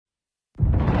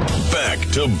back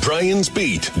to Brian's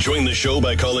Beat. Join the show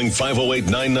by calling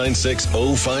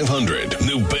 508-996-0500.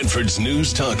 New Bedford's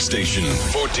News Talk Station,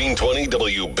 1420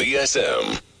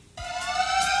 WBSM.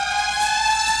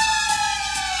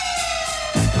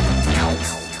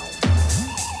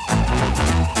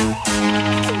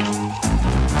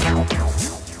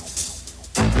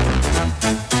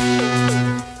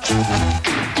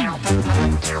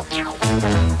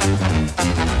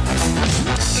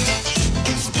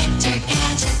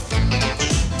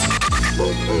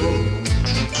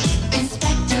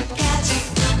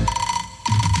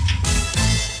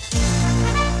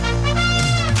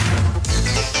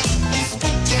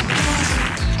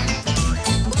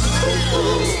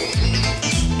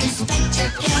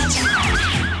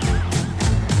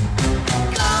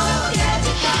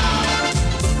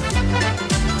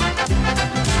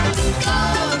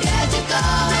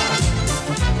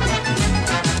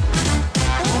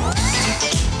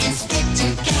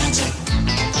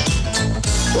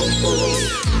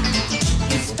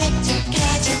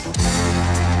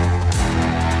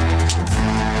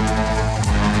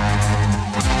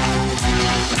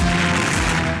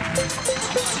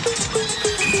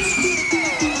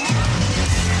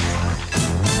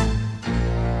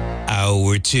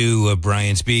 To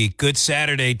Brian's Beat. Good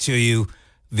Saturday to you.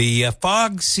 The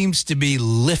fog seems to be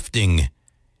lifting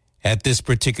at this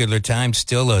particular time.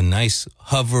 Still a nice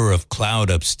hover of cloud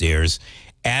upstairs.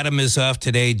 Adam is off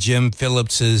today. Jim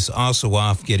Phillips is also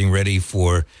off, getting ready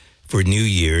for New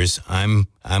Year's. I'm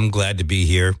glad to be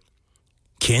here.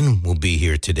 Ken will be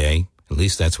here today. At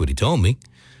least that's what he told me.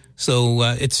 So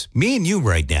it's me and you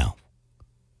right now.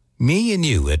 Me and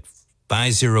you at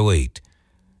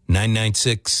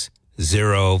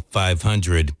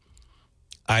 508-996-0500.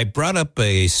 I brought up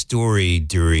a story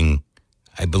during,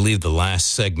 I believe, the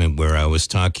last segment where I was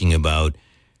talking about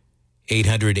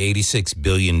 $886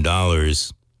 billion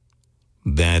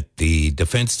that the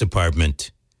Defense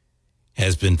Department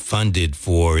has been funded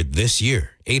for this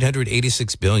year.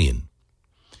 $886 billion.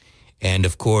 And,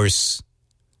 of course,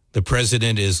 the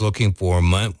president is looking for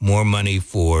more money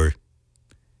for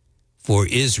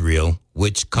Israel,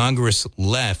 which Congress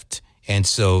left. And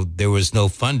so there was no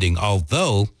funding,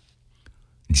 although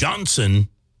Johnson,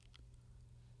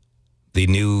 the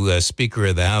new Speaker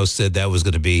of the House, said that was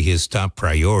going to be his top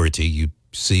priority. You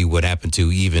see what happened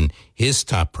to even his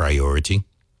top priority.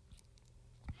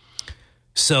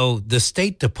 So the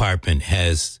State Department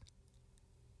has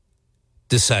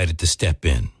decided to step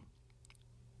in.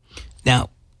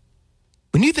 Now,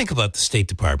 when you think about the State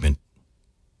Department,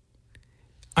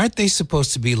 aren't they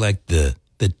supposed to be like the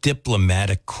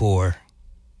diplomatic corps?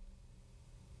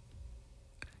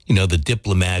 You know, the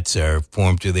diplomats are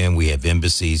formed to them. We have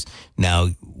embassies. Now,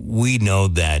 we know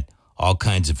that all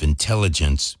kinds of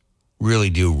intelligence really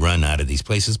do run out of these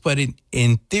places. But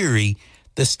in theory,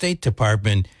 the State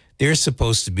Department, they're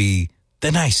supposed to be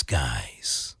the nice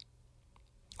guys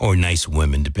or nice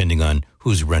women, depending on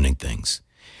who's running things.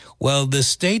 Well, the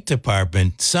State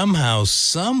Department, somehow,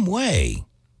 some way,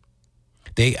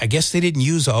 I guess they didn't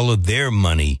use all of their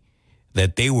money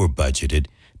that they were budgeted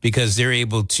because they're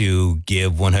able to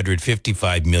give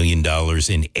 $155 million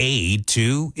in aid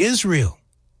to Israel.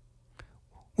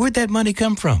 Where'd that money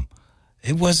come from?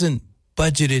 It wasn't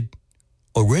budgeted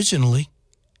originally.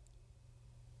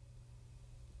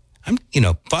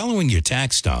 Following your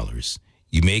tax dollars,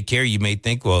 you may care, you may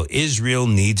think, well, Israel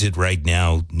needs it right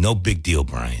now. No big deal,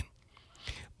 Brian.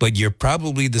 But you're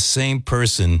probably the same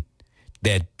person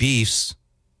that beefs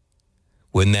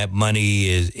when that money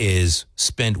is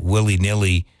spent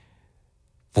willy-nilly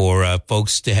for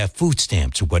folks to have food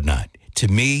stamps or whatnot. To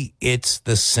me, it's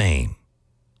the same.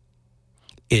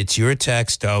 It's your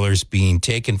tax dollars being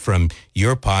taken from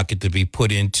your pocket to be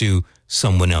put into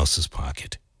someone else's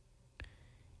pocket.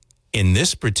 In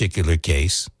this particular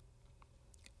case,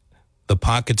 the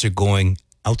pockets are going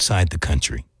outside the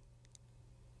country.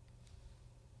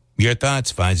 Your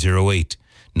thoughts,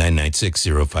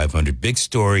 508-996-0500. Big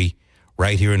story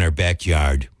right here in our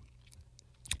backyard.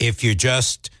 If you're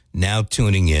just now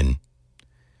tuning in,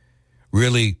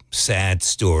 really sad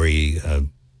story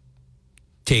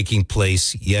taking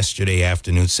place yesterday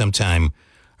afternoon, sometime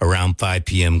around 5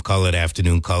 p.m. Call it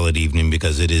afternoon, call it evening,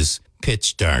 because it is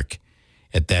pitch dark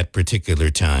at that particular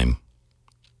time.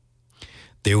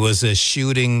 There was a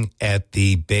shooting at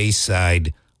the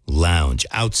Bayside Lounge,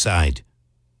 outside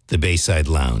the Bayside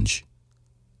Lounge.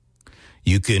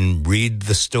 You can read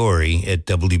the story at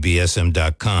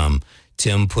WBSM.com.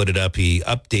 Tim put it up. He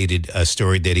updated a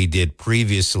story that he did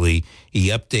previously. He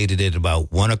updated it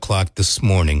about 1 o'clock this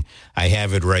morning. I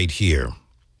have it right here.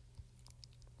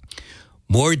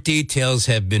 More details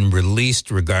have been released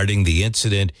regarding the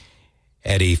incident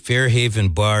at a Fairhaven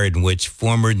bar in which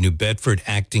former New Bedford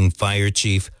acting fire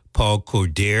chief Paul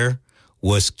Coderre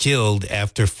was killed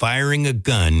after firing a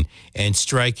gun and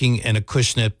striking an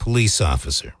Acushnet police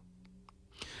officer.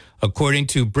 According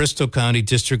to Bristol County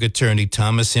District Attorney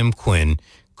Thomas M. Quinn,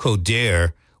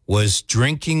 Coderre was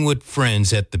drinking with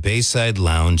friends at the Bayside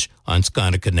Lounge on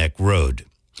Sconneconeck Road.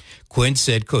 Quinn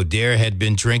said Coderre had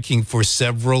been drinking for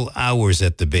several hours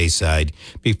at the Bayside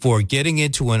before getting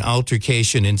into an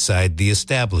altercation inside the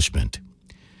establishment.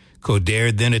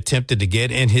 Coderre then attempted to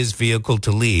get in his vehicle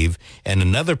to leave, and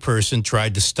another person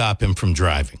tried to stop him from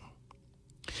driving.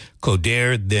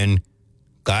 Coderre then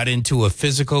got into a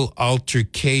physical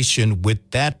altercation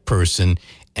with that person,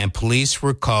 and police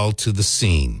were called to the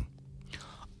scene.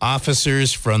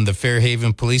 Officers from the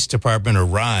Fairhaven Police Department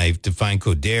arrived to find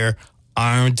Coderre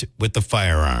armed with a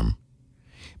firearm.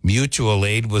 Mutual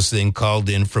aid was then called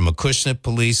in from Acushnet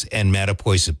Police and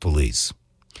Mattapoisett Police.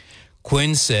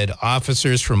 Quinn said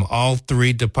officers from all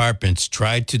three departments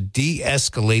tried to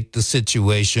de-escalate the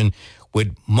situation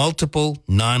with multiple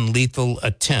non-lethal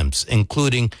attempts,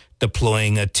 including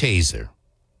deploying a taser.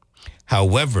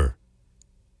 However,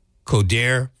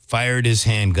 Coderre fired his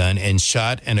handgun and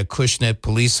shot an Acushnet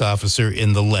police officer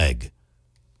in the leg.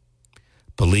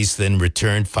 Police then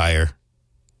returned fire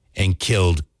and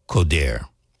killed Coderre.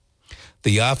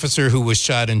 The officer who was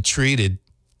shot and treated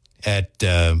at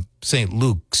St.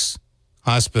 Luke's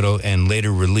Hospital and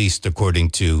later released, according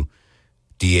to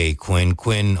D.A. Quinn.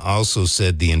 Quinn also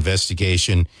said the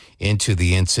investigation into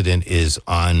the incident is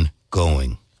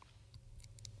ongoing.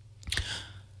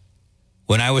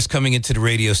 When I was coming into the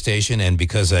radio station, and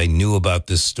because I knew about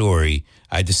this story,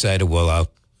 I decided, well,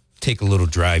 I'll take a little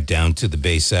drive down to the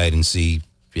Bayside and see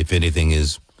if anything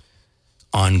is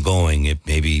ongoing, if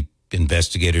maybe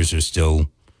investigators are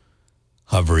still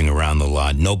hovering around the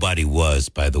lot. Nobody was,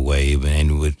 by the way,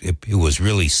 and it was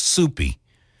really soupy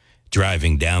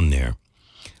driving down there.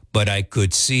 But I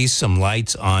could see some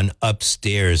lights on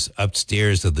upstairs of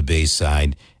the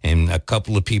Bayside, and a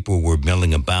couple of people were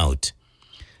milling about.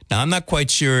 Now, I'm not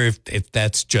quite sure if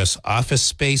that's just office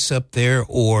space up there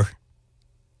or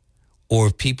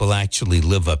if people actually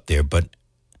live up there, but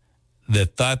the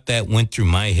thought that went through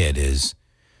my head is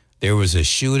there was a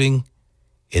shooting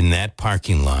in that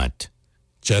parking lot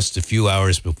just a few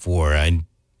hours before. I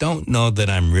don't know that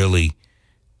I'm really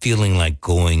feeling like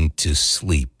going to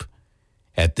sleep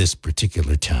at this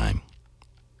particular time.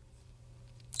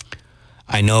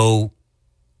 I know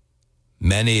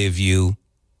many of you,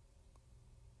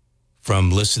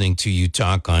 from listening to you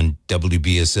talk on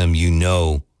WBSM, you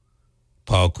know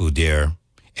Paul Coderre,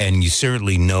 and you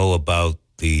certainly know about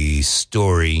the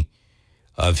story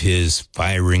of his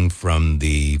firing from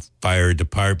the fire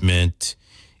department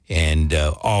and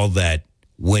all that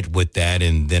went with that.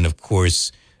 And then, of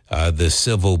course, the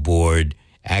civil board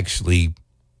actually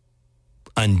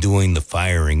undoing the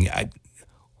firing. I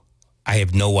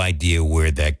have no idea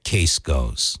where that case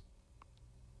goes.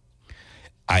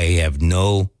 I have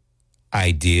no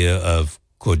idea of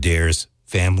Coderre's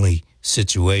family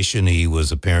situation. He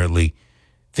was apparently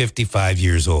 55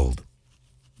 years old.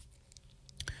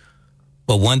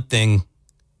 But one thing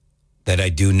that I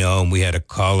do know, and we had a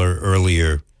caller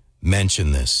earlier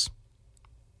mention this,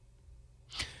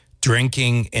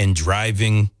 drinking and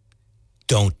driving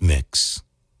don't mix.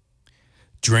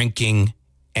 Drinking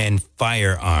and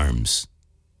firearms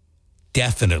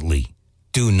definitely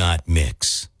do not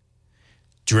mix.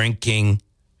 Drinking,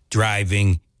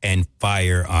 driving, and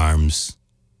firearms,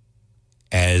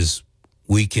 as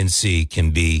we can see,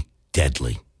 can be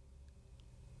deadly.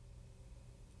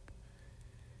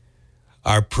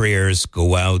 Our prayers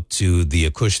go out to the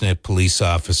Acushnet police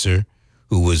officer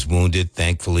who was wounded.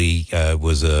 Thankfully, it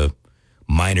was a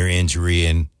minor injury,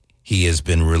 and he has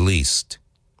been released.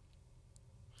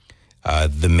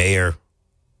 The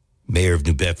mayor of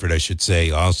New Bedford, I should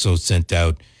say, also sent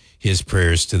out his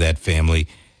prayers to that family.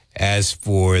 As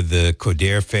for the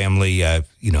Coderre family,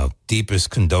 deepest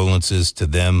condolences to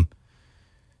them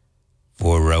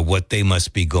for what they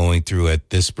must be going through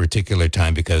at this particular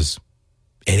time, because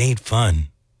it ain't fun.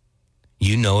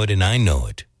 You know it and I know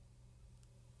it.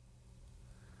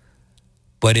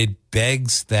 But it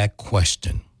begs that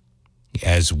question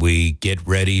as we get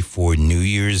ready for New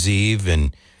Year's Eve,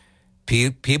 and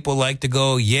people like to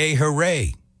go, yay,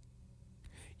 hooray.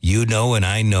 You know and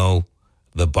I know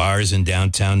the bars in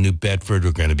downtown New Bedford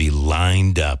are going to be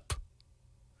lined up,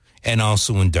 and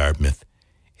also in Dartmouth.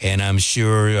 And I'm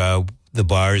sure the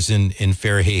bars in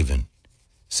Fairhaven,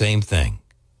 same thing.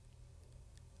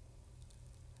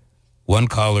 One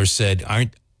caller said,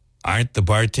 aren't the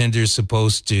bartenders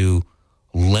supposed to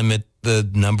limit the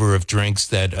number of drinks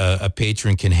that a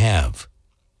patron can have.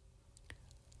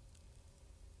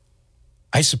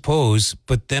 I suppose,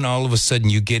 but then all of a sudden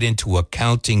you get into a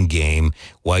counting game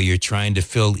while you're trying to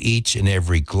fill each and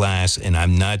every glass, and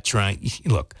I'm not trying.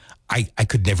 Look, I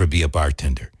could never be a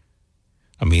bartender.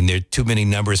 I mean, there are too many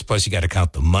numbers, plus you got to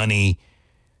count the money.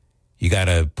 You got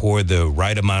to pour the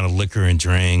right amount of liquor in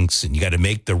drinks, and you got to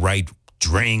make the right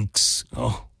drinks.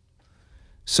 Oh,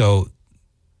 so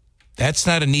that's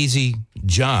not an easy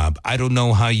job. I don't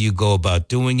know how you go about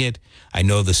doing it. I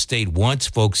know the state wants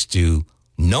folks to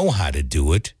know how to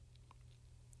do it,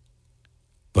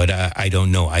 but I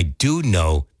don't know. I do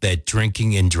know that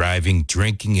drinking and driving,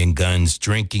 drinking and guns,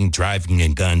 drinking, driving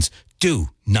and guns do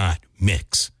not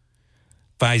mix.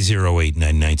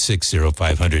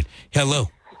 508-996-0500. Hello.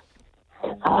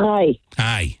 Hi.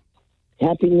 Hi.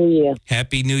 Happy New Year.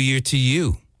 Happy New Year to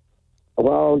you.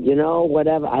 Well,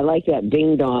 whatever. I like that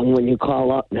ding dong when you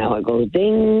call up now. It goes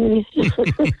ding.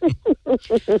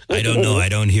 I don't know. I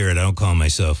don't hear it. I don't call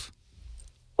myself.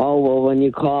 Oh, well, when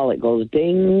you call, it goes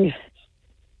ding.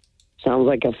 Sounds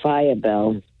like a fire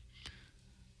bell.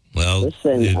 Well,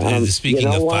 listen, speaking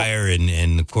of fire,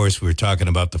 and of course, we're talking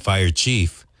about the fire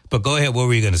chief. But go ahead. What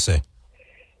were you going to say?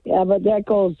 Yeah, but that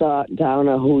goes down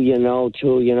to who you know,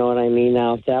 too. You know what I mean?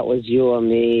 Now, if that was you or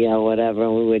me or whatever,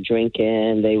 and we were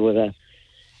drinking, we wouldn't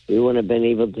have been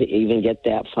able to even get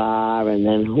that far. And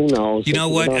then who knows? You know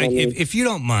what? If you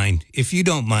don't mind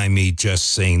me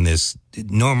just saying this,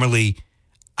 normally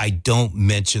I don't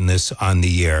mention this on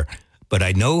the air, but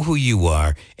I know who you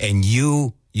are, and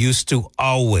you used to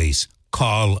always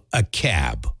call a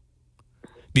cab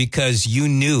because you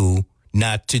knew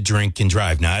not to drink and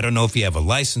drive. Now, I don't know if you have a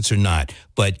license or not,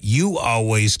 but you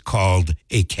always called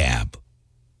a cab.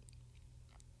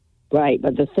 Right,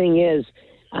 but the thing is,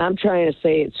 I'm trying to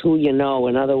say it's who you know.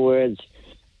 In other words,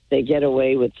 they get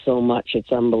away with so much.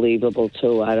 It's unbelievable,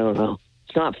 too. I don't know.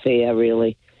 It's not fair,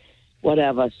 really.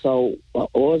 Whatever. So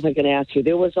what was I going to ask you?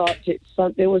 There was all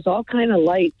kind of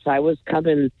lights. I was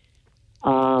coming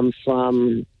from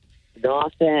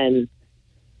North End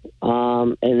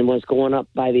and was going up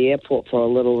by the airport for a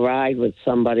little ride with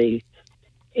somebody.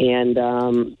 And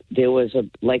there was a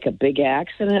big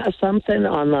accident or something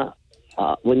on the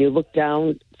when you look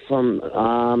down from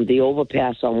the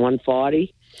overpass on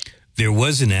 140. There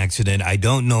was an accident. I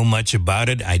don't know much about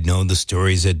it. I know the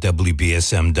stories at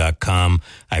WBSM.com.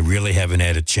 I really haven't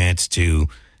had a chance to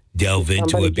delve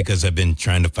into it because I've been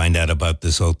trying to find out about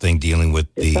this whole thing dealing with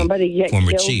the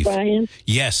former chief. Brian?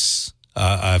 Yes,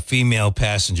 a female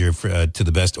passenger to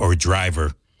the best, or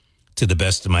driver, to the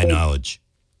best of my knowledge.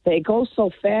 They go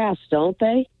so fast, don't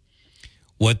they?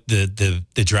 What, the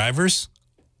drivers?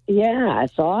 Yeah,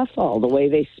 it's awful the way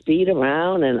they speed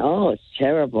around, and it's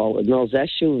terrible with those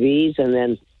SUVs. And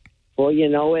then, before you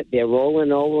know it, they're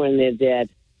rolling over and they're dead.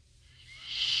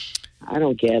 I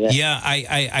don't get it. Yeah,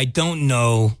 I don't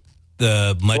know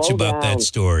much about that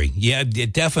story. Yeah,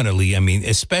 definitely. I mean,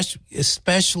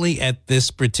 especially at this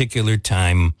particular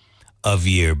time of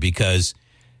year, because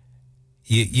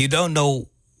you don't know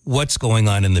what's going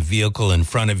on in the vehicle in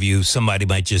front of you. Somebody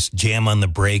might just jam on the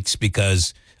brakes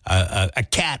because a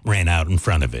cat ran out in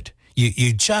front of it.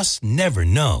 You just never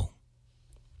know.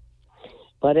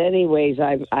 But anyways,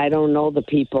 I don't know the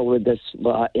people with this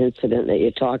incident that you're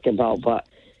talking about, but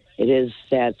it is a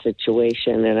sad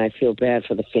situation, and I feel bad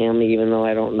for the family, even though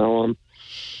I don't know them.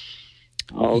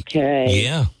 Okay.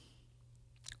 Yeah.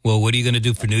 Well, what are you going to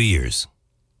do for New Year's?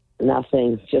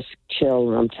 Nothing. Just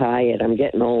chill. I'm tired. I'm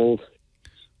getting old.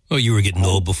 Oh, you were getting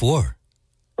old before.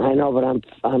 I know, but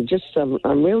I'm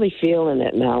really feeling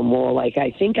it now more. Like,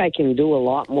 I think I can do a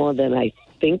lot more than I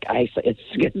think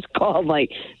it's called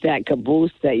like that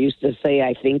caboose that used to say,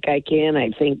 I think I can.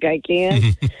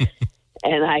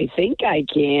 And I think I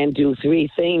can do 3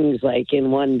 things like in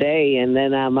one day, and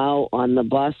then I'm out on the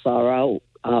bus or out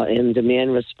in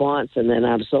demand response, and then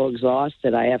I'm so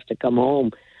exhausted I have to come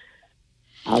home.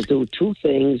 I'll do 2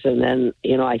 things, and then,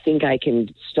 I think I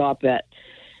can stop at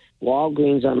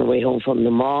Walgreens on the way home from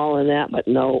the mall and that, but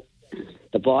no,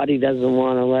 the body doesn't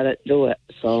want to let it do it.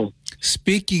 So,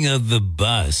 speaking of the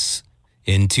bus,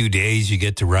 in 2 days you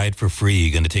get to ride for free.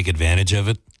 You going to take advantage of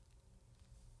it?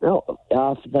 No,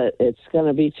 but it's going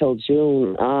to be till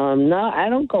June. No, I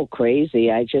don't go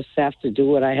crazy. I just have to do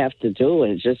what I have to do,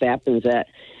 and it just happens that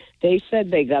they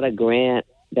said they got a grant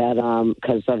that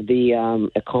because of the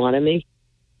economy.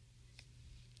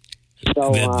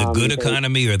 So, the good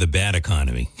economy or the bad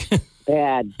economy?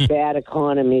 bad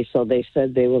economy. So they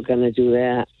said they were going to do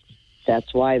that.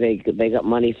 That's why they got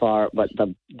money for it, but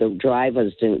the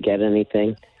drivers didn't get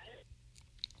anything.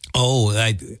 Oh,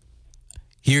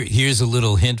 Here's a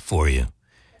little hint for you.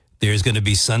 There's going to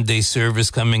be Sunday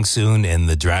service coming soon, and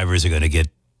the drivers are going to get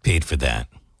paid for that.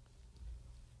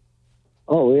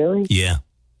 Oh, really? Yeah.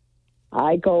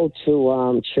 I go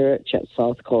to church at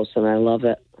SouthCoast, and I love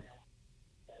it.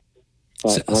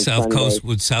 SouthCoast,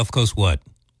 with SouthCoast what?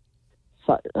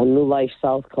 A New Life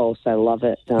SouthCoast. I love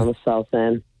it down the South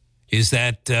End. Is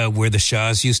that where the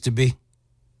Shaws used to be?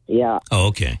 Yeah. Oh,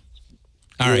 okay.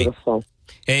 All Beautiful. right.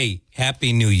 Hey,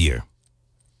 Happy New Year.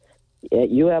 Yeah,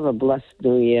 you have a blessed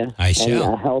New Year. I shall.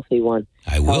 And a healthy one.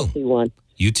 I will. Healthy one.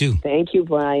 You too. Thank you,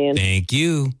 Brian. Thank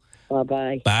you.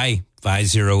 Bye-bye. Bye.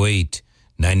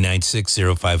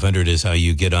 508-996-0500 is how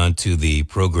you get onto the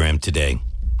program today.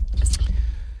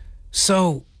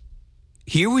 So,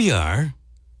 here we are,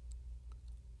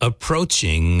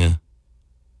 approaching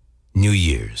New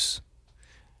Year's.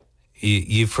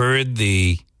 You've heard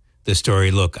the story.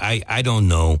 Look, I don't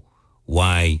know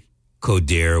why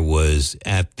Coderre was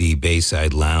at the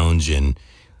Bayside Lounge, and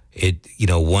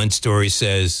one story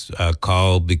says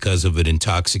call because of an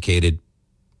intoxicated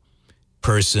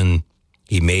person.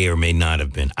 He may or may not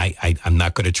have been. I'm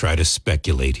not going to try to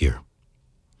speculate here.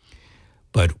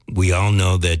 But we all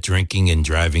know that drinking and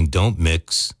driving don't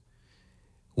mix.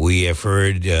 We have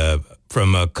heard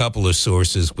from a couple of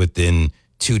sources within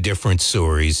two different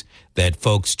stories that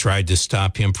folks tried to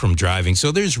stop him from driving.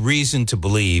 So there's reason to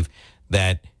believe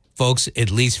that folks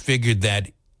at least figured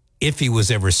that if he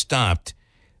was ever stopped,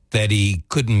 that he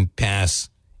couldn't pass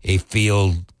a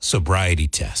field sobriety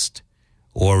test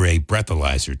or a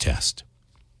breathalyzer test.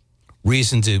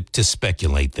 Reason to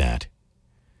speculate that.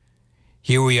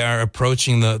 Here we are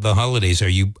approaching the holidays. Are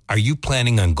you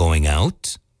planning on going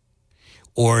out?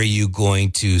 Or are you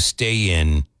going to stay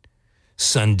in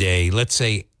Sunday, let's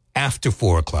say after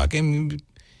 4 o'clock? I mean,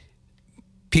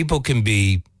 people can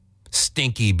be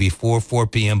stinky before 4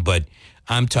 p.m., but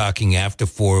I'm talking after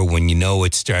 4 when you know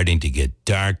it's starting to get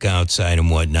dark outside and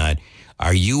whatnot.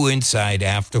 Are you inside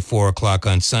after 4 o'clock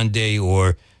on Sunday,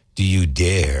 or do you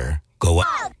dare go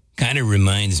out? Kind of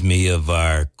reminds me of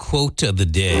our quote of the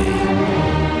day.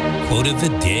 Quote of the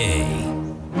day.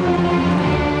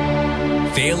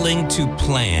 Failing to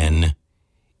plan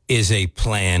is a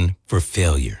plan for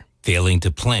failure. Failing to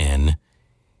plan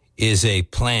is a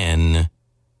plan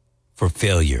for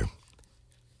failure.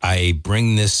 I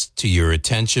bring this to your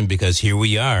attention because here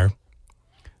we are,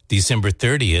 December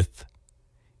 30th.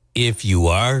 If you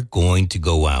are going to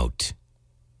go out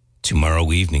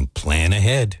tomorrow evening, plan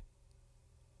ahead.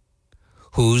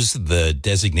 Who's the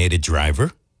designated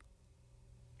driver?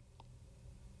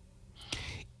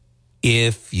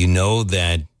 If you know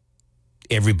that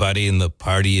everybody in the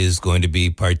party is going to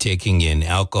be partaking in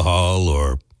alcohol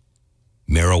or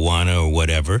marijuana or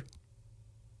whatever,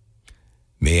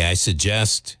 may I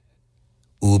suggest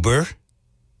Uber,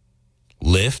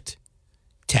 Lyft,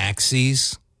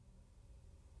 taxis?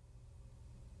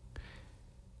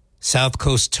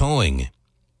 SouthCoast Towing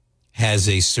has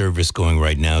a service going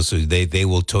right now, so they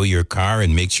will tow your car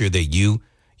and make sure that you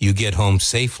get home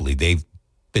safely. They've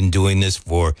been doing this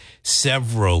for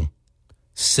several,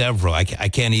 I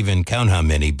can't even count how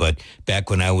many, but back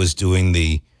when I was doing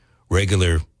the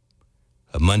regular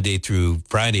Monday through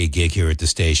Friday gig here at the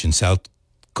station,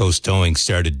 SouthCoast Towing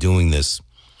started doing this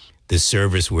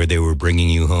service where they were bringing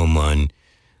you home on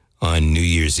New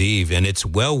Year's Eve, and it's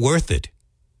well worth it.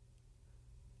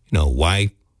 You know,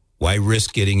 why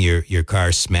risk getting your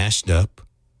car smashed up?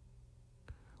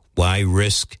 Why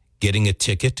risk getting a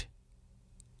ticket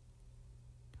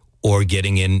or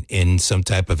getting in some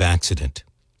type of accident?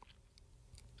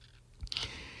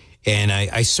 And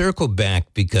I circle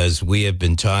back because we have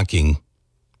been talking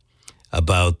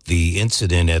about the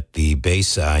incident at the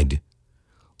Bayside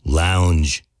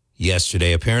Lounge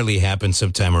yesterday. Apparently it happened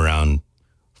sometime around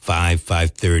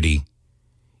 5:30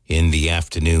 in the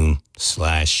afternoon /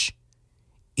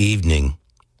 evening.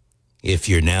 If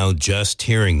you're now just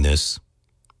hearing this,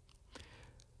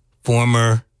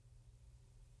 former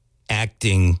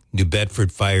acting New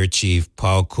Bedford Fire Chief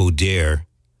Paul Coderre,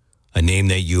 a name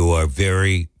that you are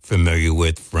very familiar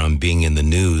with from being in the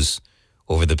news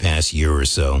over the past year or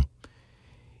so,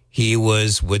 he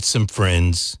was with some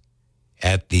friends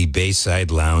at the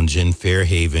Bayside Lounge in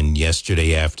Fairhaven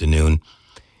yesterday afternoon,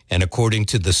 and according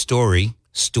to the stories,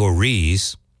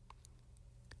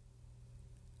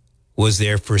 was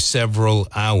there for several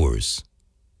hours.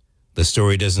 The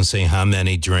story doesn't say how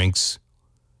many drinks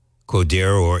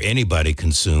Coderre or anybody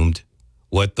consumed,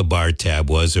 what the bar tab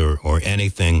was, or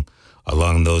anything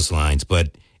along those lines.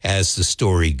 But as the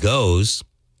story goes,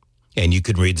 and you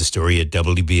can read the story at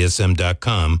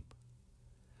WBSM.com,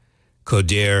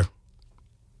 Coderre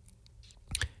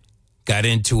got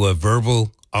into a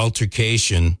verbal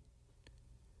altercation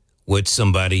with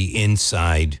somebody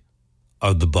inside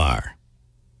of the bar.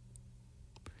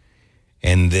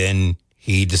 And then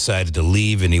he decided to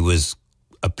leave, and he was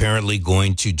apparently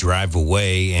going to drive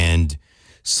away, and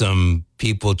some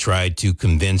people tried to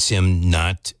convince him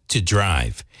not to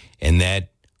drive. And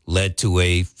that led to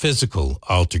a physical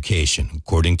altercation,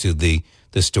 according to the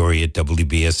story at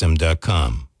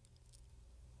WBSM.com.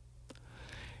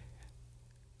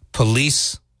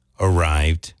 Police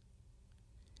arrived,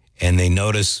 and they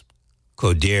noticed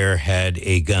Coderre had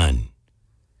a gun.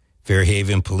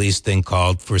 Fairhaven police then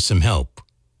called for some help.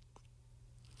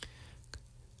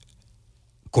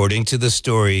 According to the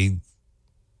story,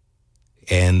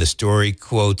 and the story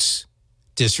quotes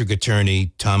District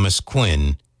Attorney Thomas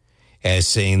Quinn as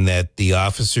saying that the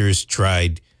officers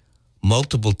tried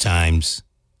multiple times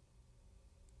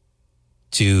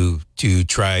to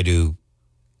try to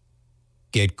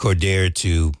get Coderre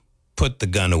to put the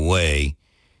gun away.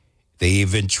 They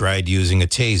even tried using a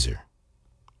taser.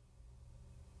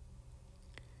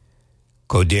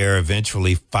 Coderre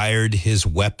eventually fired his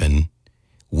weapon,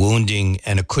 wounding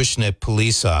an Acushnet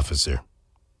police officer.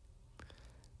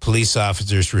 Police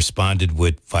officers responded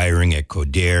with firing at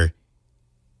Coderre,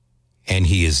 and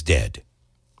he is dead.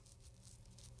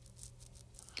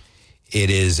 It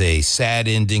is a sad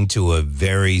ending to a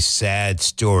very sad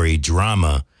story,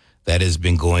 drama that has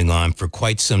been going on for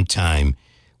quite some time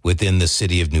within the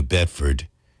city of New Bedford.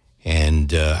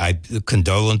 And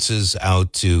condolences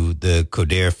out to the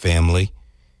Coderre family.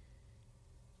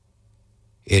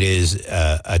 It is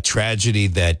a tragedy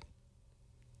that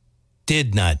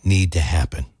did not need to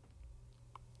happen.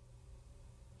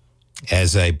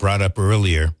 As I brought up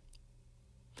earlier,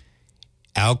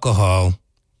 alcohol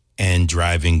and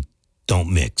driving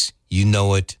don't mix. You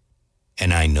know it,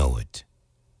 and I know it.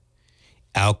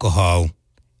 Alcohol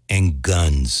and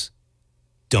guns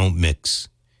don't mix.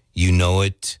 You know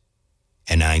it,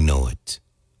 and I know it.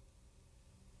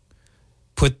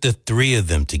 Put the three of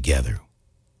them together.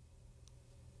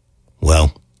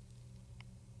 Well,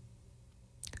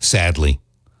 sadly,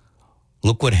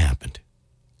 look what happened.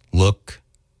 Look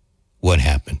what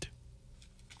happened.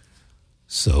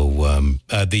 So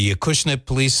the Acushnet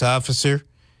police officer,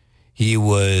 he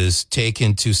was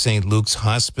taken to St. Luke's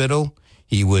Hospital.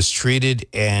 He was treated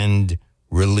and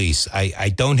released. I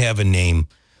don't have a name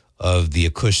of the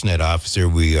Acushnet officer.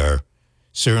 We are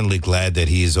certainly glad that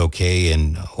he is okay,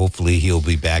 and hopefully he'll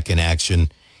be back in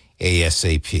action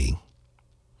ASAP.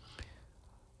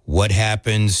 What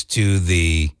happens to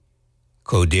the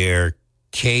Coderre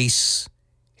case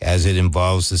as it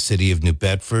involves the city of New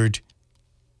Bedford?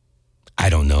 I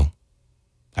don't know.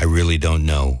 I really don't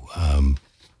know.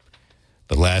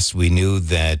 But last we knew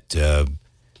that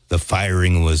the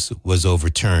firing was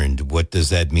overturned. What does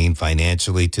that mean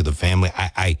financially to the family?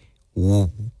 I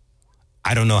don't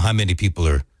know how many people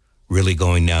are really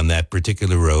going down that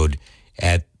particular road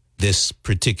at this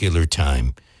particular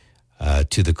time.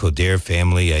 To the Coderre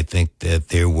family, I think that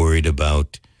they're worried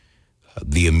about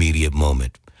the immediate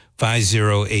moment.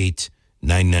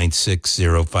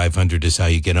 508-996-0500 is how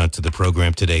you get onto the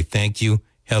program today. Thank you.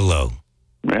 Hello.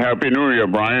 Happy New Year,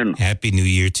 Brian. Happy New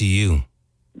Year to you.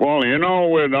 Well, you know,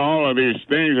 with all of these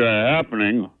things that are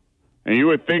happening, and you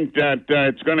would think that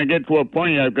it's going to get to a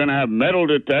point you're going to have metal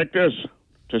detectors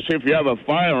to see if you have a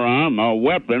firearm or a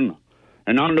weapon,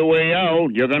 and on the way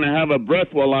out, you're going to have a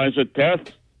breathalyzer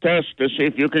test to see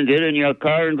if you can get in your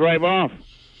car and drive off.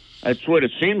 That's what it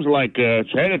seems like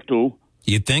it's headed to.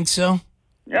 You think so?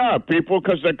 Yeah, people,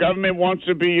 because the government wants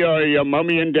to be your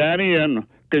mommy and daddy, and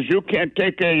because you can't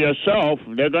take care of yourself,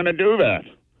 they're going to do that.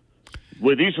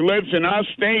 With these libs in our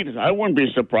state, I wouldn't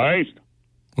be surprised.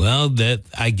 Well,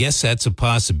 I guess that's a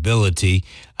possibility.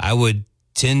 I would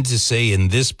tend to say in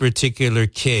this particular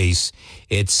case,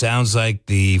 it sounds like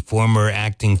the former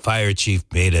acting fire chief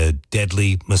made a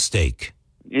deadly mistake.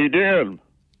 He did.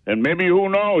 And maybe, who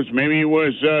knows, maybe he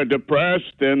was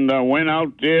depressed and went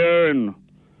out there and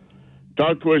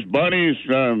talked to his buddies.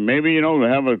 Maybe,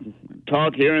 have a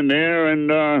talk here and there,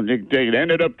 and it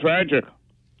ended up tragic.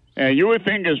 And you would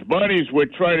think his buddies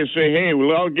would try to say, hey,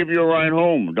 well, I'll give you a ride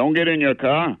home. Don't get in your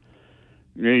car.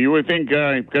 You would think,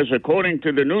 because according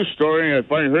to the news story, if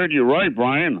I heard you right,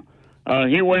 Brian,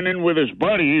 he went in with his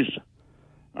buddies.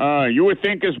 You would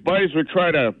think his buddies would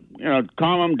try to,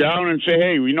 calm him down and say,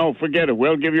 hey, forget it.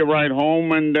 We'll give you a ride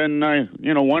home, and then,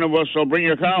 one of us will bring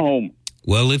your car home.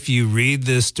 Well, if you read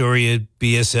the story at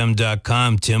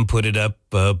BSM.com, Tim put it up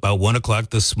about 1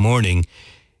 o'clock this morning.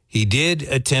 He did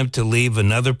attempt to leave.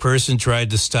 Another person tried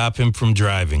to stop him from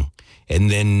driving. And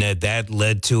then that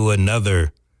led to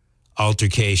another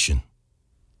altercation.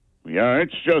 Yeah,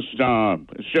 it's just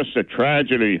a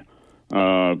tragedy.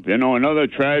 Another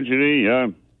tragedy.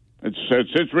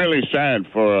 It's really sad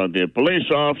for the police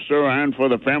officer and for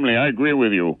the family. I agree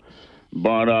with you,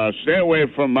 but stay away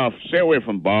from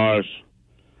bars.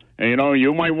 And,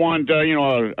 you might want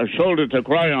a shoulder to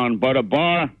cry on, but a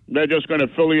bar, they're just going to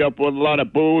fill you up with a lot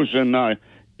of booze, and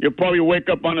you'll probably wake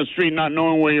up on the street not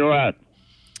knowing where you're at.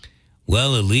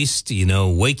 Well, at least,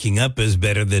 waking up is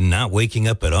better than not waking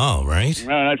up at all, right?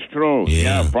 Yeah, that's true.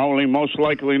 Yeah, probably most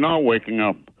likely not waking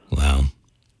up. Wow.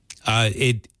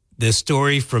 The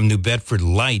story from New Bedford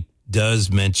Light does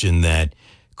mention that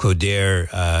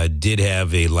Coder did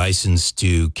have a license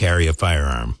to carry a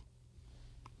firearm.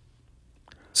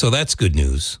 So that's good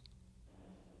news.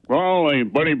 Well,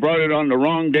 but he brought it on the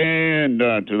wrong day and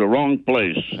to the wrong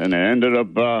place, and it ended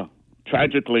up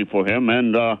tragically for him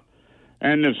and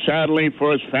sadly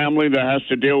for his family that has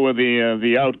to deal with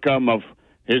the outcome of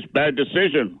his bad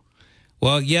decision.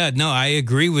 Well, yeah, no, I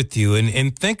agree with you,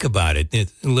 and think about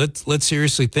it. Let's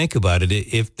seriously think about it.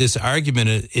 If this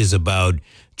argument is about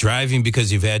driving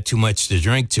because you've had too much to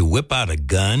drink, to whip out a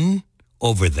gun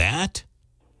over that,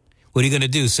 what are you going to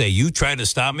do? Say you try to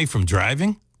stop me from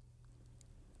driving?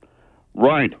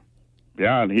 Right.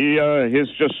 Yeah, his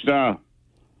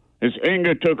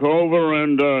anger took over,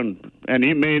 and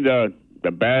he made a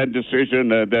bad decision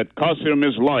that cost him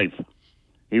his life.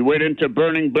 He went into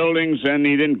burning buildings, and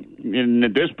he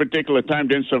in this particular time,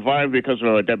 didn't survive because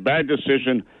of a bad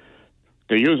decision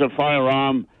to use a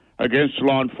firearm against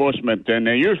law enforcement. And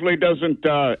it usually doesn't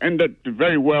end up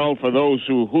very well for those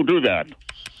who do that.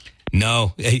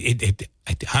 No.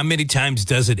 How many times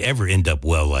does it ever end up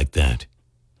well like that?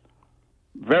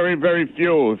 Very, very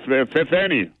few, if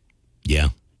any. Yeah.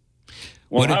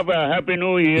 Well, have a Happy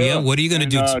New Year. Yeah, what are you going to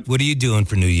do? What are you doing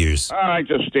for New Year's? I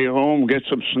just stay home, get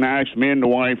some snacks, me and the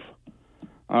wife.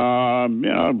 And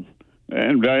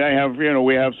I have,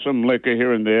 we have some liquor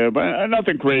here and there, but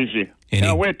nothing crazy.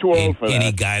 We're too old for that.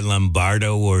 Any Guy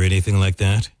Lombardo or anything like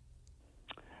that?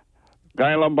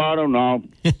 Guy Lombardo, no.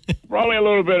 Probably a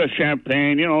little bit of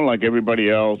champagne, like everybody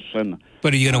else.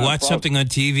 But are you going to watch something on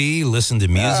TV, listen to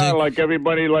music? Like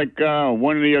everybody,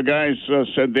 one of your guys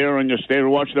said there on your state,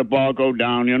 watch the ball go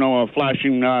down, a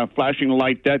flashing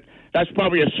light. That's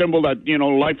probably a symbol that,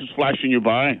 life is flashing you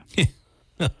by.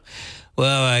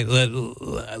 Well, I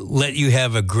let you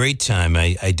have a great time.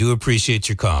 I do appreciate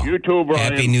your call. You too,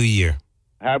 Brian. Happy New Year.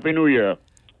 Happy New Year.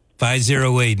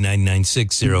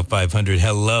 508-996-0500.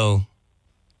 Hello.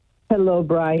 Hello,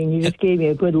 Brian. You just gave me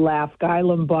a good laugh. Guy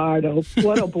Lombardo.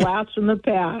 What a blast from the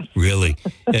past. Really?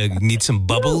 Need some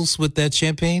bubbles with that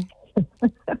champagne?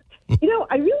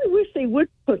 I really wish they would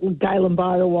put Guy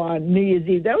Lombardo on New Year's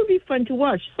Eve. That would be fun to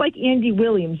watch. It's like Andy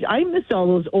Williams. I miss all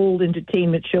those old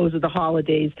entertainment shows of the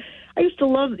holidays. I used to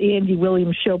love the Andy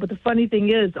Williams show, but the funny thing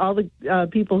is all the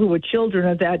people who were children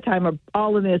at that time are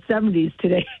all in their 70s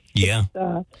today. Yeah.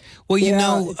 I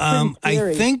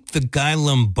think the Guy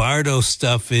Lombardo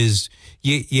stuff is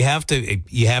you have to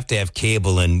have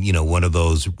cable and one of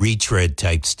those retread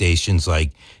type stations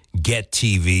like Get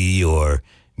TV or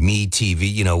Me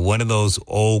TV. One of those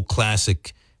old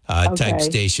classic type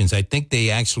stations. I think they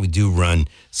actually do run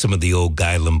some of the old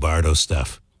Guy Lombardo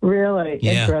stuff. Really?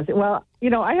 Yeah. Interesting. Well,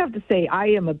 I have to say I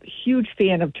am a huge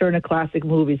fan of Turner Classic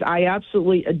Movies. I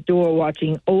absolutely adore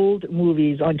watching old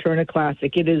movies on Turner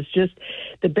Classic. It is just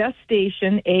the best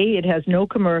station. A, it has no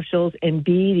commercials, and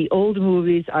B, the old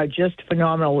movies are just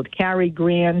phenomenal with Cary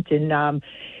Grant. And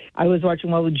I was watching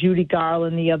one with Judy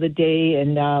Garland the other day,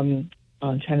 and I'm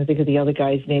trying to think of the other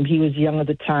guy's name. He was young at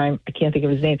the time. I can't think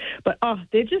of his name. But,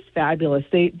 they're just fabulous.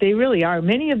 They really are.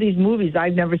 Many of these movies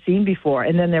I've never seen before.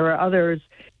 And then there are others,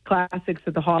 classics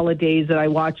of the holidays that I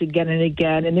watch again and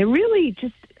again. And they're really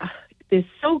just, they're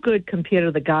so good compared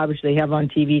to the garbage they have on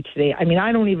TV today. I mean,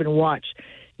 I don't even watch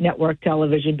network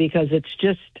television because it's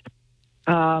just,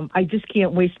 I just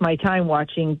can't waste my time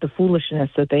watching the foolishness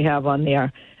that they have on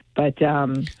there. But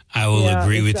I will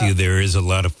agree with you. There is a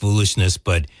lot of foolishness,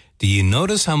 but do you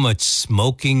notice how much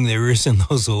smoking there is in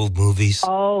those old movies?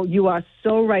 Oh, you are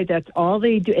so right. That's all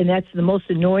they do. And that's the most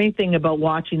annoying thing about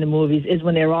watching the movies is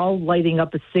when they're all lighting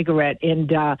up a cigarette. And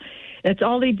that's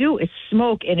all they do is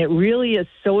smoke. And it really is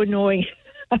so annoying.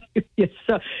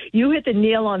 So you hit the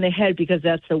nail on the head because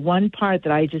that's the one part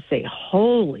that I just say,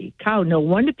 holy cow, no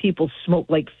wonder people smoke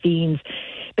like fiends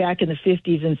back in the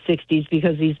 50s and 60s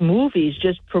because these movies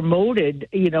just promoted,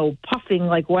 puffing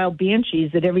like wild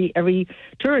banshees at every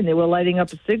turn. They were lighting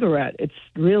up a cigarette. It's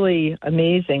really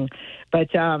amazing. But,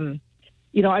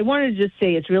 I wanted to just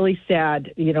say it's really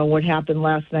sad, what happened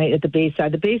last night at the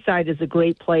Bayside. The Bayside is a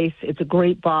great place. It's a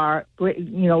great bar. Great,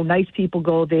 nice people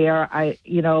go there.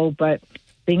 But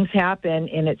things happen,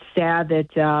 and it's sad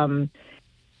that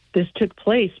this took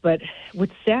place. But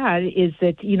what's sad is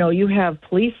that, you have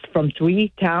police from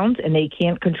 3 towns, and they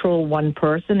can't control one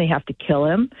person. They have to kill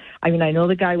him. I mean, I know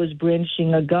the guy was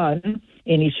brandishing a gun,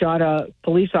 and he shot a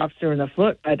police officer in the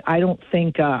foot, but I don't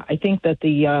think, I think that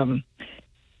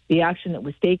the action that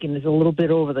was taken is a little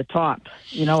bit over the top.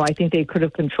 I think they could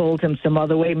have controlled him some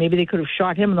other way. Maybe they could have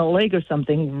shot him in the leg or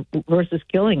something versus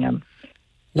killing him.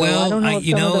 So well, I don't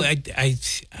know.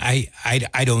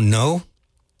 I don't know.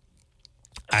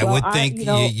 I would think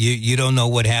you don't know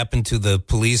what happened to the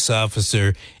police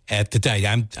officer at the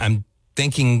time. I'm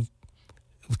thinking,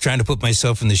 trying to put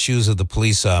myself in the shoes of the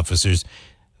police officers.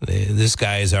 This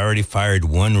guy has already fired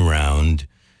 1 round,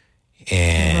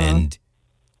 and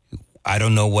I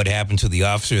don't know what happened to the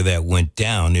officer that went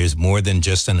down. There's more than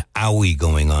just an owie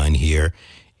going on here.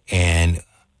 And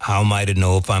how am I to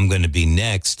know if I'm going to be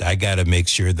next? I got to make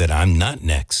sure that I'm not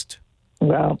next.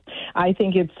 Well, I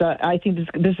think it's. I think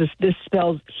this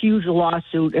spells huge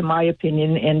lawsuit, in my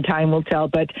opinion, and time will tell.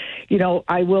 But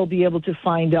I will be able to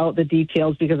find out the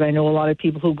details because I know a lot of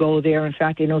people who go there. In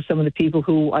fact, I know some of the people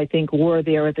who I think were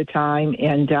there at the time,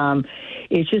 and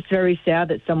it's just very sad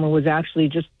that someone was actually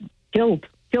just killed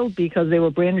because they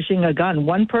were brandishing a gun.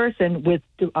 One person with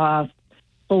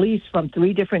police from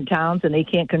 3 different towns, and they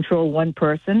can't control one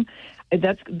person.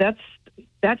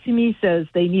 That to me says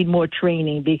they need more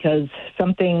training because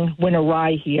something went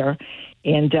awry here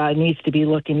and needs to be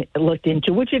looked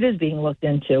into, which it is being looked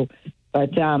into.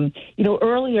 But,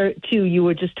 earlier, too, you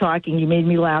were just talking. You made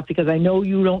me laugh because I know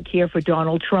you don't care for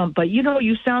Donald Trump. But,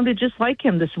 you sounded just like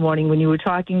him this morning when you were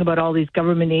talking about all these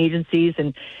government agencies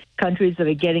and countries that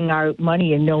are getting our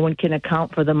money and no one can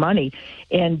account for the money.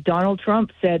 And Donald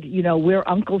Trump said, we're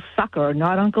Uncle Sucker,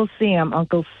 not Uncle Sam,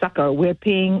 Uncle Sucker. We're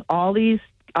paying all these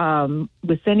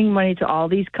we're sending money to all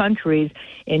these countries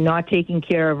and not taking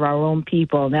care of our own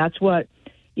people. And that's what,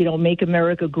 Make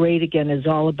America Great Again is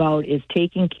all about, is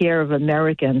taking care of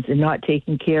Americans and not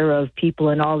taking care of people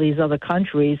in all these other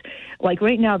countries. Like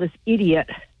right now, this idiot,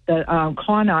 the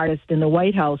con artist in the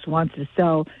White House wants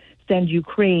to send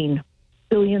Ukraine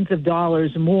billions of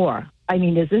dollars more. I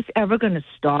mean, is this ever going to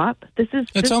stop?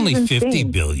 It's only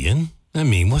 $50 billion. I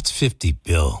mean, what's $50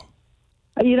 billion?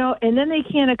 And then they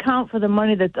can't account for the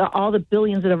money that all the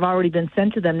billions that have already been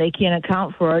sent to them. They can't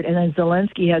account for it. And then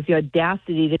Zelensky has the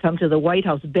audacity to come to the White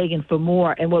House begging for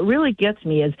more. And what really gets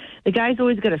me is the guy's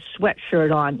always got a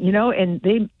sweatshirt on,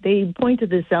 and they pointed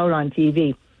this out on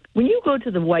TV. When you go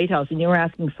to the White House and you're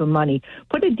asking for money,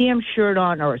 put a damn shirt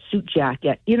on or a suit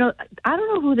jacket. I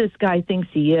don't know who this guy thinks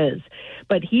he is,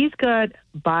 but he's got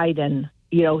Biden.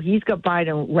 He's got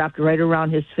Biden wrapped right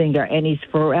around his finger, and he's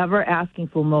forever asking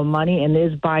for more money, and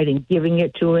there's Biden giving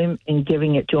it to him and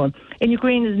giving it to him. And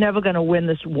Ukraine is never going to win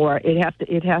this war. It has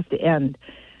to end.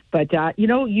 But,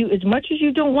 you as much as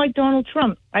you don't like Donald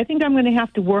Trump, I think I'm going to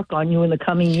have to work on you in the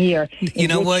coming year. You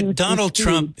know what? Donald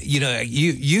Trump,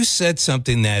 you said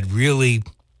something that really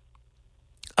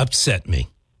upset me.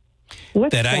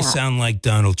 What's that? I sound like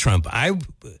Donald Trump.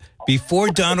 Before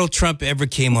Donald Trump ever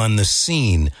came on the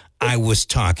scene, I was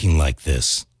talking like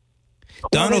this.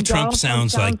 Donald Trump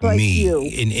sounds like me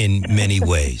in many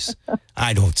ways.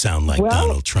 I don't sound like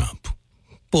Donald Trump.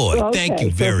 Boy, okay, thank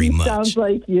you very much. Sounds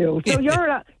like you. So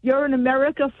you're an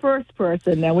America First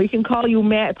person. Now we can call you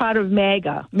part of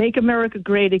MAGA. Make America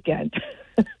Great Again.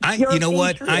 You know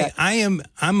what? I'm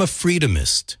a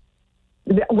freedomist.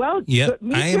 Well, yep,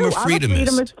 me I am too. a freedomist. I'm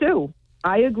a freedomist too.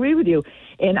 I agree with you.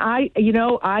 And I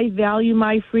value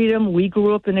my freedom. We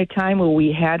grew up in a time where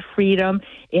we had freedom,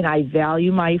 and I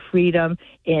value my freedom,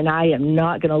 and I am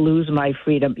not going to lose my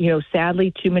freedom.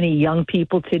 Sadly, too many young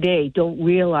people today don't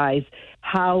realize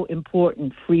how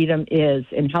important freedom is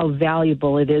and how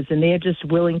valuable it is, and they're just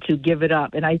willing to give it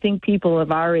up. And I think people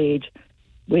of our age,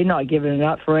 we're not giving it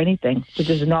up for anything. We're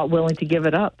just not willing to give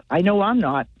it up. I know I'm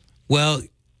not. Well,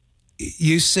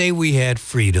 you say we had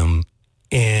freedom,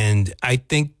 and I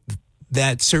think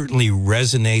that certainly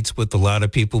resonates with a lot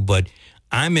of people, but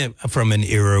I'm from an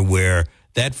era where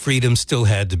that freedom still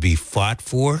had to be fought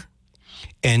for.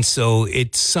 And so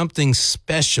it's something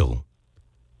special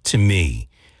to me.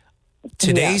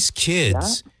 Today's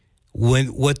kids,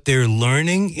 what they're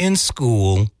learning in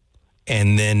school,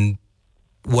 and then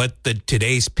what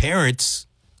today's parents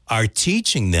are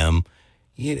teaching them,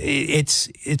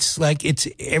 it's like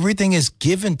everything is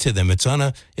given to them. It's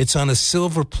on a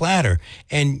silver platter,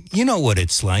 and you know what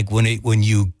it's like when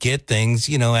you get things.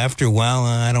 After a while,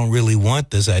 I don't really want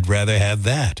this. I'd rather have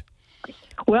that.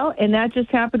 Well, and that just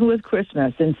happened with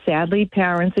Christmas. And sadly,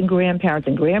 parents and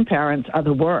grandparents are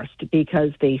the worst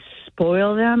because they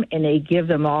spoil them and they give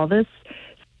them all this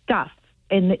stuff.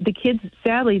 And the kids,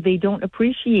 sadly, they don't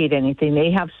appreciate anything.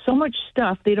 They have so much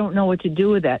stuff, they don't know what to do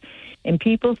with it. And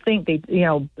people think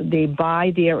they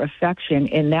buy their affection,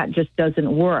 and that just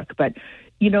doesn't work. But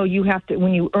you have to,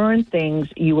 when you earn things,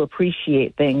 you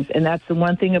appreciate things. And that's the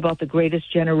one thing about the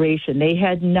greatest generation. They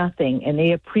had nothing, and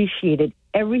they appreciated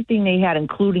everything they had,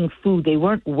 including food. They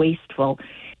weren't wasteful.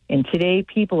 And today,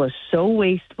 people are so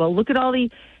wasteful. Look at all the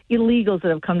illegals that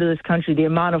have come to this country, the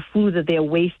amount of food that they're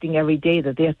wasting every day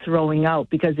that they're throwing out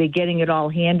because they're getting it all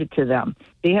handed to them.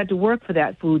 They had to work for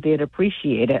that food. They'd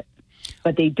appreciate it.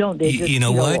 But they don't. They just,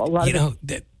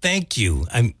 thank you.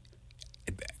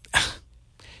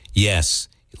 Yes.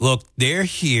 Look, they're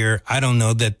here. I don't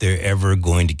know that they're ever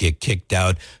going to get kicked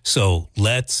out. So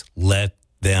let's let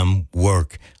them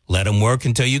work. Let them work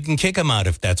until you can kick them out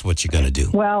if that's what you're going to do.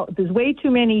 Well, there's way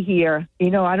too many here. I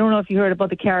don't know if you heard about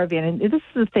the caravan. And this is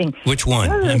the thing. Which one?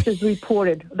 This is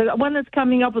reported. The one that's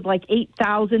coming up with like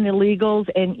 8,000 illegals.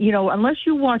 And, unless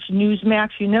you watch Newsmax,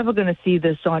 you're never going to see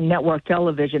this on network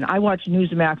television. I watch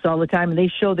Newsmax all the time, and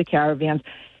they show the caravans.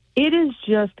 It is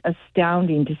just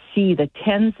astounding to see the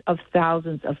tens of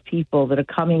thousands of people that are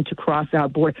coming to cross our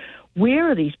border. Where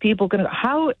are these people going to?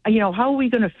 How are we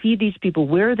going to feed these people?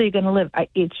 Where are they going to live?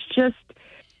 It's just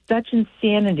such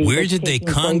insanity. Where did they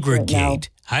congregate? Right,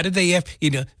 how did they have?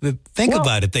 Think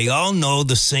about it. They all know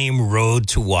the same road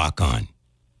to walk on.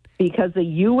 Because the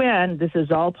UN, this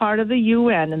is all part of the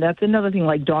UN, and that's another thing.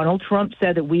 Like Donald Trump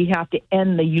said that we have to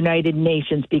end the United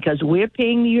Nations because we're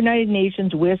paying the United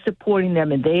Nations, we're supporting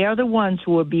them, and they are the ones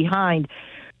who are behind,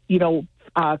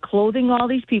 clothing all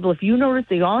these people. If you notice,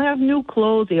 they all have new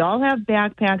clothes, they all have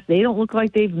backpacks, they don't look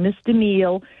like they've missed a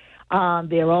meal.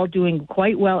 They're all doing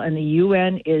quite well, and the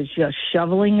UN is just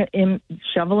shoveling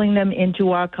them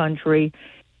into our country,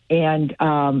 and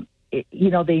I'll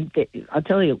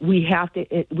tell you, we have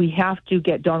to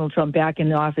get Donald Trump back in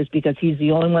the office because he's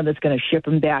the only one that's going to ship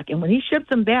them back. And when he ships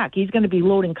them back, he's going to be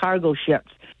loading cargo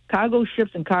ships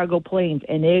and cargo planes,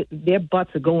 and their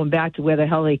butts are going back to where the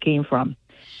hell they came from.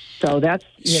 So that's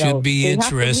should be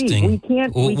interesting. We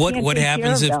can't what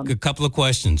happens if a couple of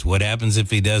questions? What happens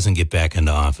if he doesn't get back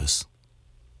into office?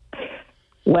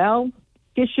 Well,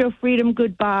 kiss your freedom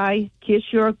goodbye. Kiss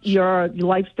your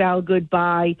lifestyle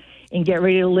goodbye. And get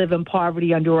ready to live in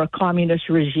poverty under a communist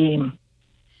regime.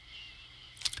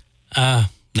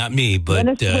 Not me,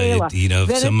 but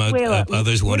if some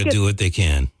others want to do it, they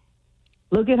can.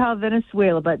 Look at how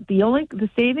Venezuela. But the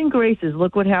saving grace is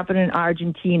look what happened in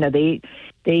Argentina. They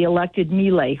elected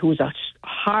Milei, who's a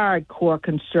hardcore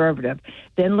conservative.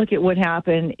 Then look at what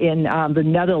happened in the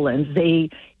Netherlands. They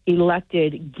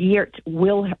elected Geert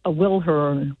Wilbur.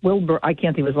 I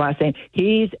can't think of his last name.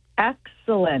 He's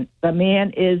excellent. The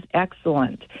man is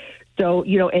excellent. So,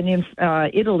 and in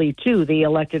Italy, too, they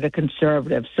elected a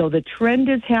conservative. So the trend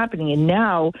is happening. And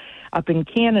now up in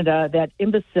Canada, that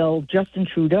imbecile Justin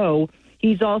Trudeau,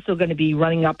 he's also going to be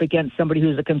running up against somebody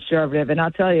who's a conservative. And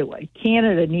I'll tell you,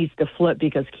 Canada needs to flip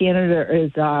because Canada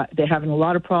is they're having a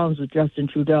lot of problems with Justin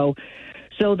Trudeau.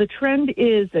 So the trend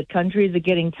is that countries are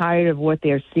getting tired of what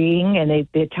they're seeing, and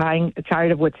they're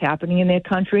tired of what's happening in their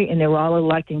country, and they're all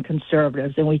electing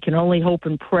conservatives. And we can only hope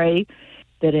and pray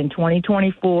that in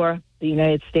 2024, the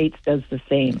United States does the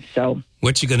same. So,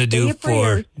 what you going to do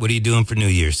what are you doing for New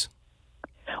Year's?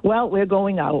 Well, we're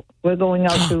going out. We're going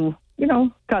out to,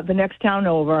 cut the next town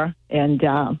over, and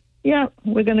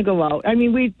we're going to go out. I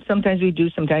mean, sometimes we do,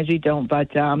 sometimes we don't,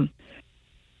 but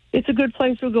it's a good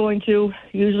place we're going to.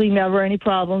 Usually never any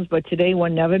problems, but today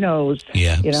one never knows.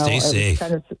 Yeah, stay safe.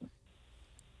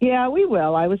 Yeah, we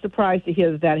will. I was surprised to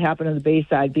hear that happened on the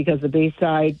Bayside because the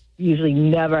Bayside usually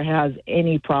never has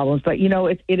any problems. But,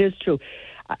 it is true.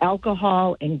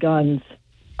 Alcohol and guns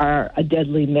are a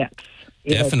deadly mix.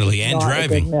 Definitely, and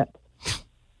driving.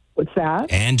 What's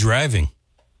that? And driving.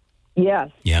 Yes,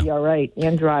 yeah. You're right,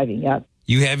 and driving, yeah.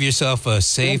 You have yourself a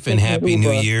safe and happy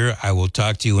New Year. I will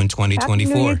talk to you in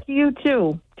 2024. Happy New Year to you,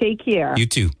 too. Take care. You,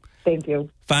 too. Thank you.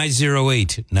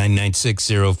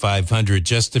 508-996-0500.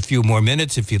 Just a few more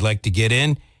minutes if you'd like to get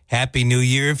in. Happy New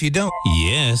Year if you don't.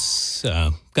 Yes.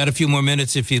 Got a few more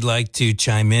minutes if you'd like to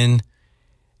chime in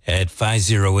at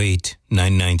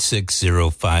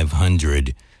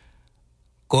 508-996-0500.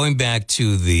 Going back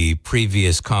to the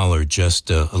previous caller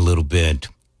just a little bit.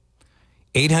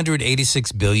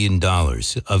 $886 billion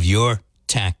of your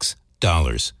tax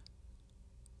dollars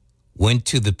went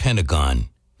to the Pentagon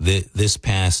this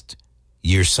past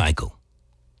year cycle.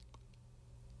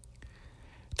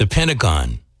 The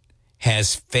Pentagon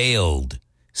has failed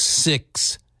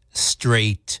 6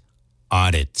 straight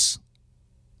audits.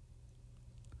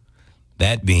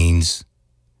 That means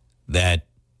that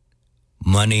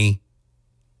money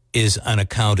is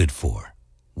unaccounted for.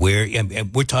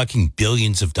 We're talking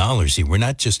billions of dollars here. We're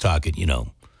not just talking, a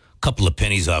couple of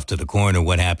pennies off to the corner.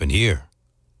 What happened here?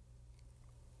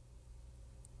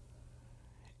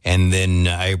 And then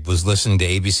I was listening to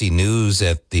ABC News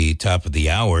at the top of the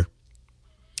hour,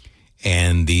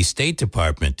 and the State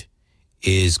Department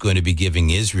is going to be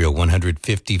giving Israel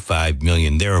 $155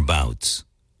 million, thereabouts,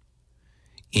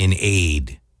 in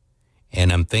aid.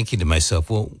 And I'm thinking to myself,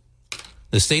 well,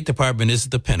 the State Department is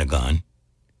the Pentagon,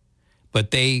 but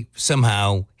they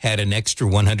somehow had an extra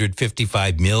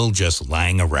 $155 million just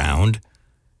lying around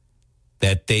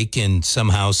that they can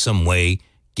somehow, some way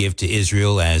give to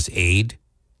Israel as aid.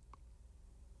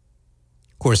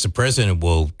 Of course, the president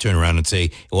will turn around and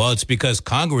say, well, it's because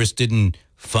Congress didn't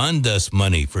fund us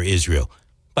money for Israel.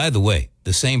 By the way,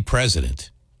 the same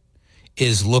president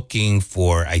is looking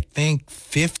for, I think,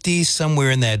 50,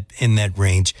 somewhere in that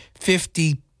range,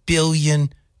 $50 billion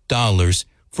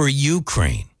for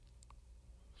Ukraine.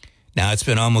 Now, it's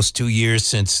been almost 2 years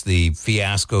since the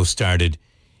fiasco started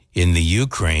in the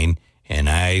Ukraine, and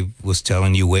I was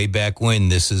telling you way back when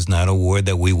this is not a war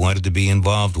that we wanted to be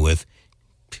involved with.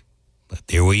 But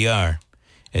there we are.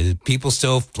 And people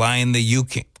still flying the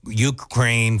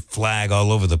Ukraine flag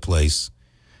all over the place.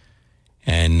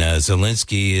 And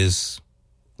Zelensky is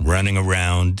running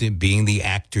around, being the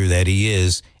actor that he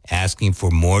is, asking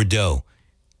for more dough.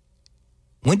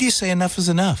 When do you say enough is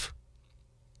enough?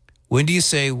 When do you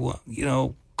say, well,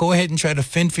 go ahead and try to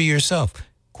fend for yourself?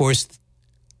 Of course,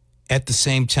 at the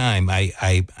same time,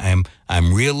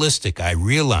 I'm realistic. I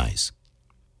realize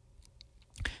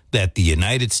that the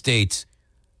United States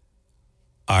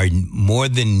are more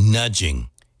than nudging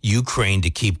Ukraine to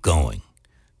keep going.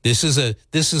 This is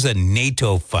a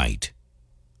NATO fight.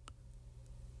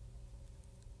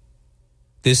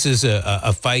 This is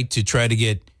a fight to try to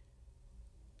get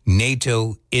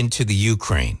NATO into the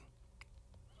Ukraine.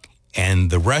 And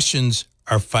the Russians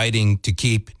are fighting to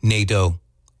keep NATO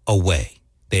away.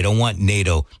 They don't want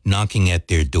NATO knocking at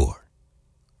their door.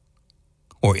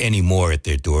 Or any more at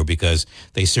their door, because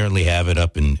they certainly have it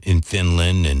up in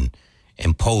Finland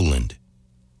and Poland.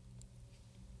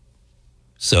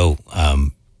 So,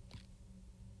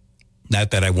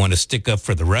 not that I want to stick up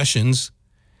for the Russians,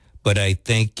 but I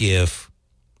think if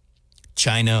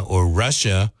China or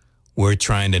Russia were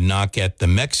trying to knock at the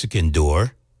Mexican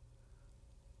door,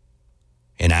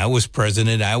 and I was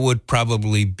president, I would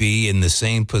probably be in the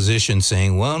same position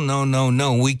saying, well,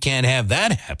 no, we can't have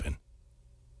that happen.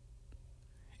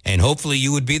 And hopefully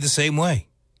you would be the same way.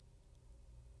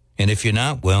 And if you're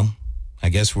not, well, I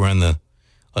guess we're on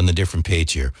the different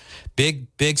page here.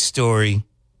 Big story.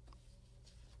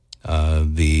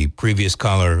 The previous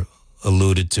caller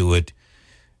alluded to it.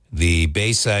 The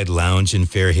Bayside Lounge in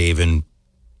Fairhaven,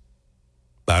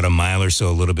 about a mile or so,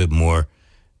 a little bit more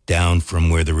down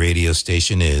from where the radio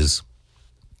station is.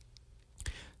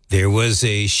 There was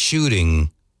a shooting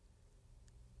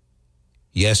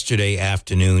yesterday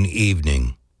afternoon,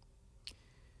 evening.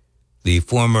 The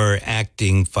former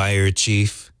acting fire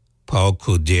chief, Paul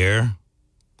Coder,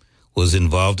 was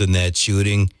involved in that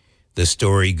shooting. The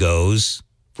story goes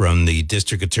from the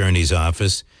district attorney's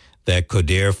office that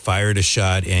Coder fired a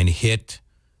shot and hit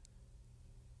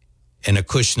an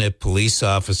Acushnet police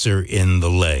officer in the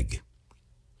leg.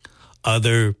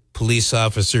 Other police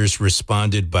officers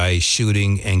responded by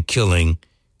shooting and killing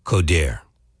Coder.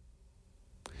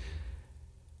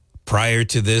 Prior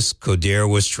to this, Coder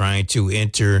was trying to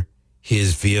enter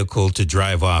his vehicle to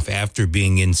drive off after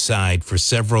being inside for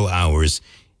several hours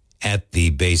at the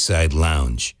Bayside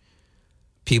Lounge.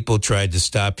 People tried to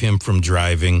stop him from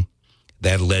driving.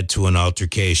 That led to an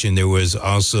altercation. There was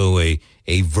also a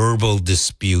verbal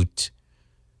dispute,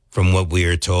 from what we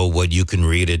are told, what you can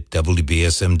read at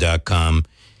WBSM.com,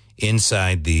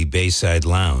 inside the Bayside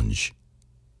Lounge.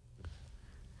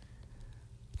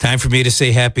 Time for me to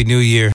say Happy New Year.